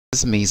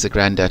This is me, the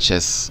Grand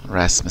Duchess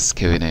Rasmus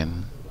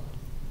Kunin,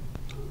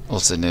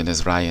 also known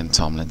as Ryan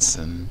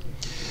Tomlinson.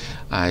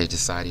 I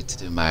decided to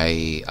do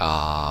my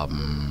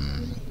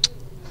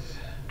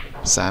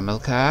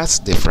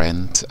simulcast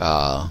different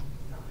than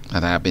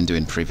I've been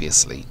doing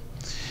previously,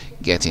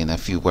 getting a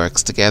few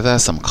works together,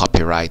 some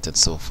copyright and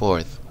so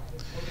forth.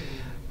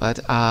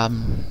 But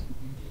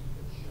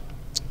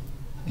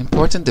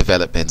important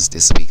developments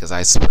this week, as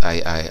I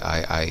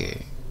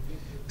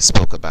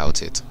spoke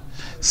about it.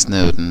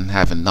 Snowden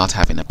not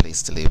having a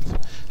place to live.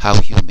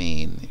 How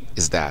humane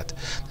is that?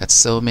 That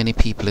so many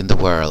people in the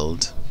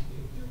world,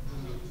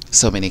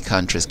 so many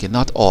countries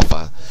cannot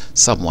offer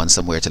someone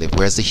somewhere to live.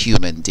 Where's the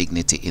human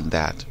dignity in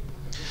that?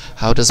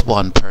 How does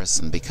one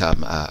person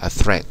become a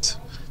threat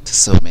to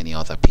so many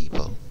other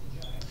people?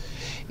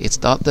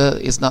 It's not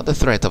the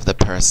threat of the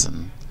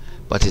person,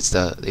 but it's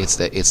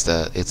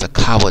the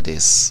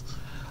cowardice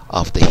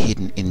of the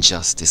hidden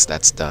injustice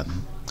that's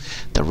done,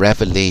 the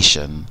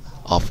revelation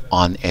of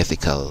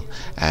unethical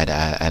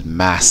and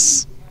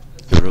mass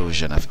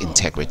erosion of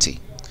integrity.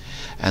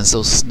 And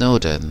so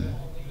Snowden,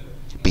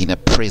 being a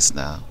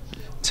prisoner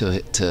to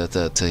his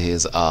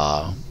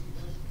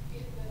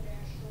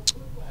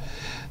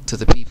to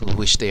the people who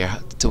wish they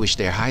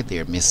hide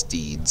their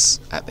misdeeds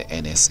at the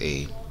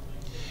NSA,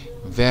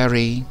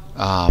 very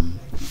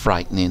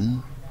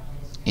frightening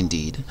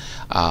indeed.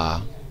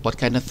 What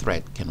kind of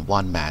threat can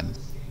one man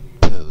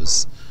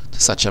pose to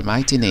such a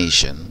mighty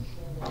nation?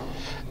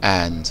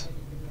 And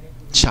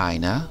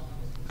China,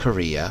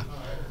 Korea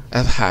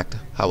have hacked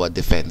our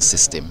defense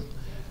system.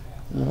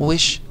 Who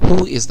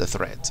is the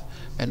threat?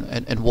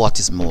 And what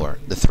is more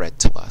the threat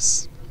to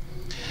us?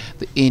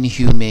 The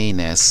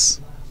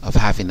inhumaneness of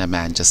having a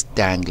man just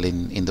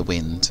dangling in the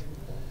wind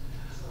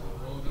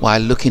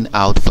while looking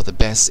out for the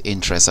best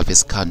interests of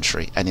his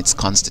country and its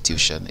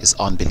constitution is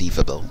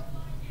unbelievable.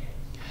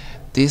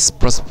 This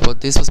was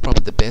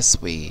probably the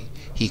best way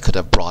he could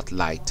have brought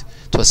light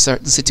to a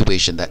certain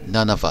situation that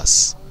none of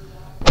us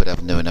would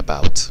have known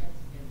about.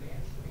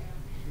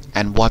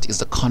 And what is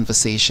the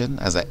conversation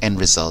as an end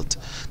result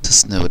to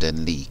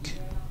Snowden leak?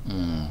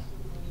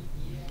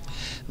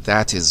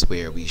 That is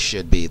where we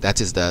should be.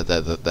 That is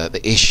the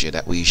issue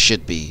that we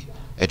should be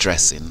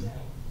addressing.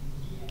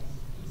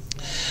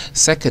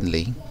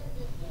 Secondly,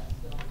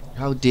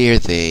 how dare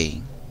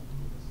they,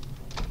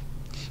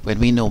 when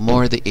we know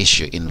more the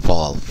issue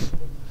involved,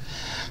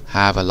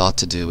 have a lot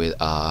to do with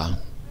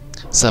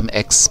some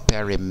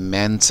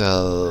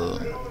experimental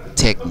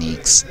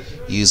techniques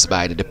used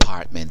by the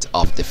Department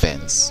of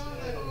Defense.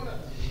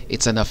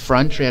 It's an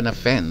effrontery and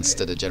offense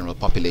to the general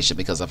population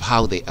because of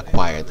how they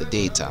acquire the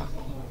data.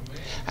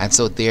 And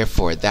so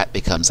therefore that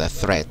becomes a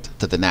threat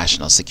to the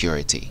national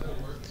security.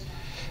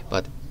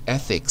 But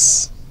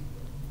ethics,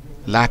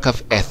 lack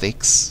of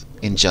ethics,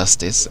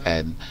 injustice,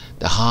 and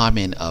the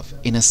harming of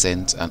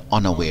innocent and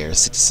unaware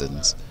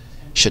citizens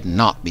should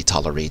not be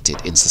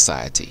tolerated in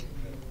society.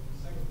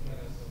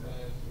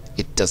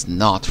 It does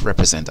not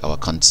represent our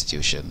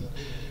constitution.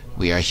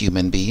 We are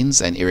human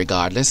beings, and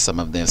irregardless,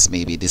 some of them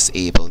may be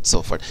disabled,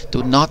 so forth.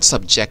 Do not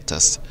subject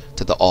us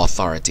to the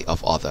authority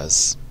of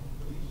others.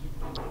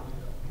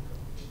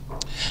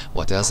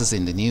 What else is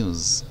in the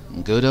news?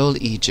 Good old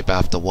Egypt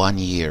after 1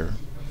 year.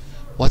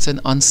 What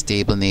an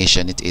unstable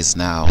nation it is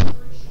now.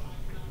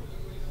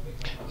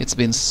 It's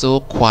been so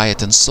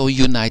quiet and so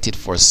united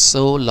for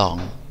so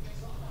long.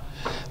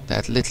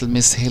 That little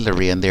Miss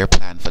Hillary and their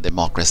plan for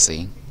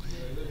democracy.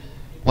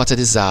 What a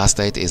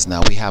disaster it is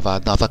now. We have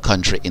another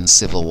country in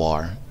civil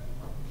war.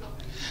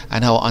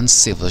 And how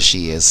uncivil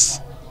she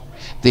is.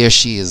 There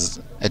she is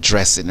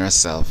addressing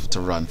herself to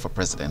run for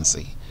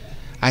presidency.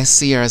 I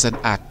see her as a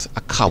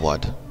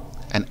coward,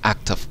 an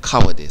act of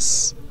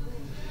cowardice.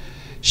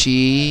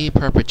 She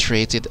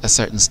perpetrated a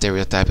certain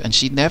stereotype, and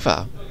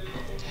a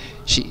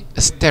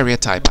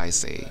stereotype I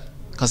say,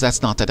 because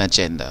that's not an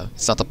agenda.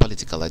 It's not a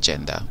political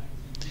agenda.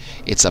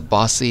 It's a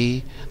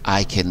bossy,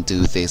 I can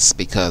do this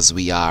because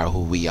we are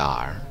who we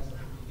are.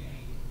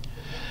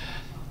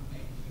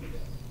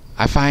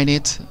 I find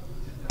it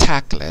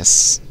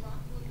tactless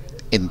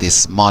in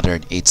this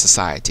modern age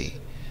society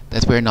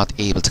that we're not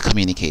able to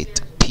communicate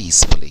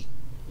peacefully,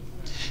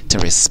 to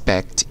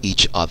respect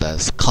each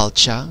other's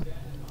culture,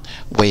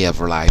 way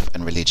of life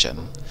and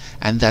religion,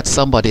 and that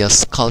somebody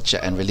else's culture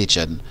and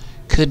religion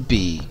could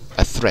be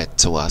a threat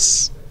to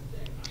us.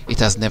 It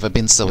has never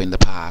been so in the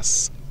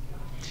past.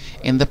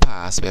 In the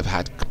past, we have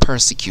had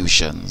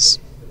persecutions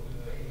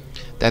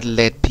that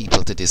led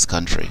people to this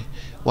country.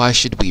 Why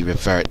should we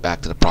revert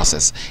back to the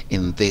process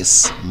in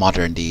this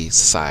modern day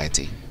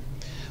society?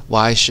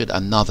 Why should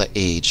another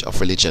age of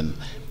religion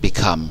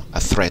become a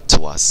threat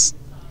to us?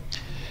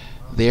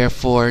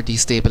 Therefore,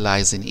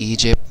 destabilizing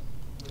Egypt,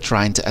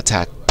 trying to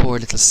attack poor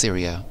little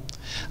Syria,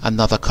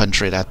 another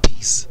country at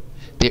peace.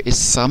 There is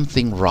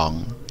something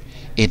wrong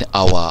in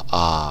our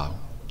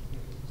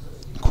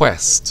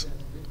quest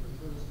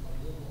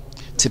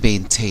to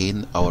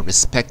maintain our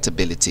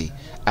respectability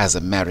as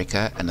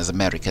America and as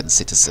American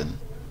citizen.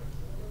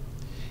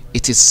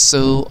 It is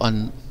so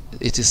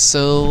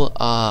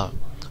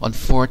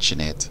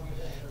unfortunate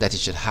that it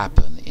should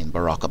happen in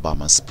Barack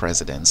Obama's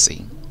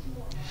presidency.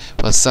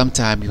 Well,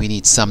 sometimes we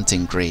need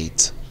something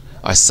great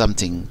or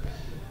something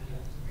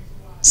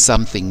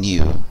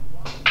new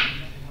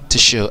to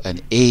show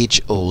an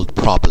age-old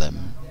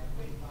problem,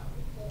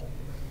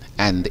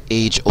 and the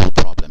age-old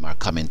problem are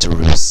coming to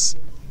roost.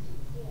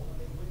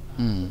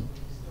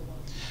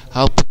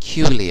 How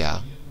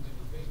peculiar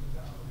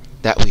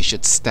that we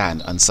should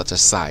stand on such a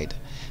side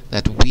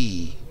that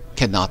we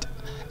cannot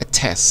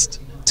attest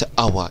to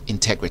our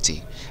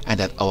integrity and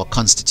that our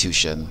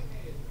Constitution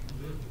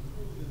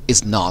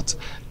is not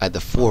at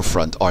the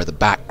forefront or the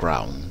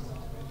background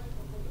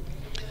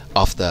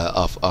of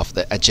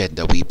the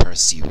agenda we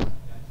pursue.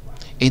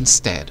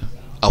 Instead,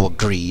 our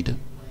greed,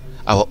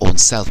 our own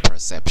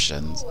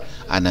self-perceptions,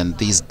 and then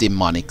these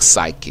demonic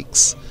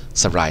psychics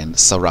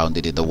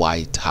surrounded in the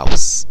White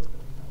House.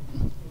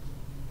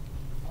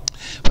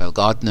 Well,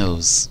 God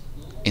knows,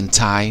 in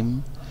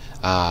time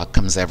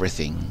comes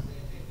everything.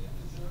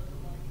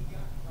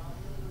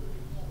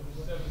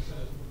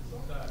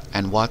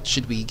 And what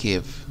should we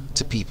give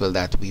to people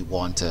that we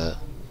want to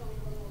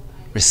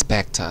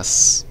respect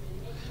us,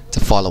 to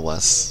follow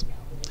us,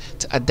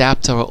 to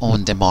adapt our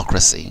own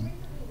democracy?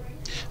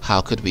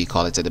 How could we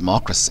call it a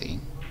democracy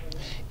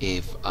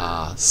if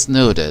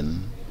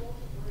Snowden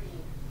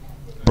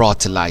brought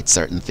to light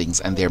certain things,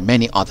 and there are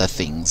many other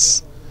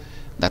things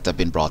that have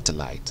been brought to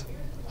light?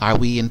 Are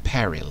we in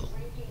peril,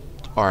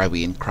 or are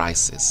we in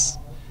crisis?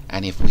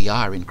 And if we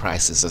are in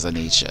crisis as a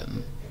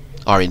nation,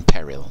 or in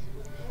peril,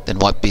 then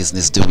what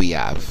business do we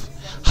have?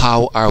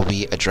 How are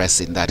we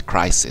addressing that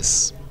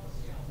crisis?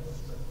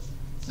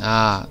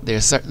 There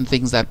are certain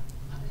things that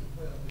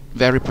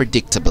very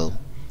predictable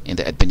in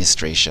the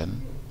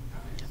administration.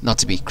 Not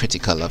to be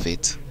critical of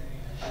it,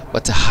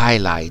 but to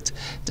highlight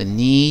the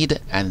need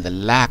and the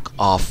lack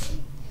of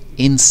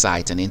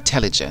insight and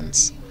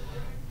intelligence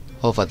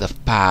over the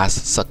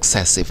past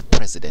successive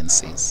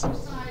presidencies,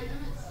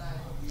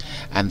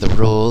 and the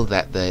role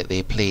that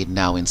they played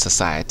now in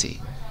society.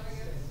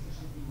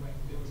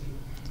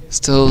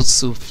 So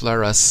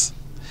sulphurous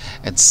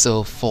and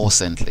so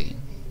forcently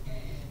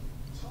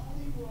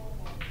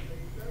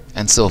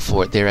and so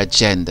forth. Their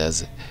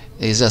agendas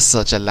is just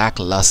such a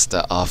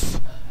lackluster of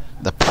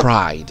the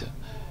pride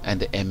and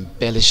the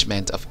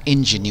embellishment of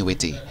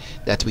ingenuity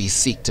that we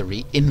seek to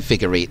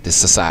reinvigorate this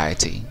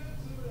society.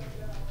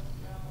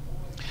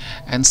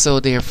 And so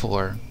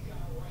therefore,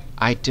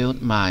 I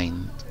don't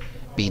mind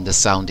being the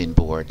sounding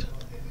board.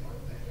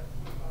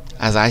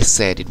 As I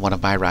said in one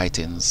of my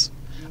writings,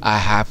 I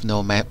have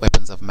no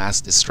weapons of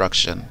mass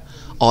destruction.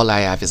 All I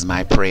have is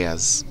my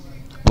prayers.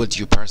 Would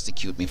you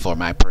persecute me for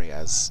my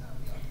prayers?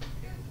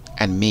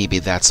 And maybe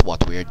that's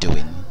what we're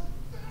doing.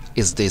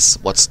 Is this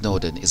what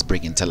Snowden is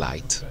bringing to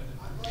light?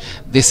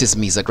 This is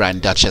Misa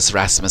Grand Duchess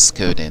Rasmus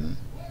Coden.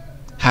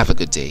 Have a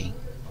good day.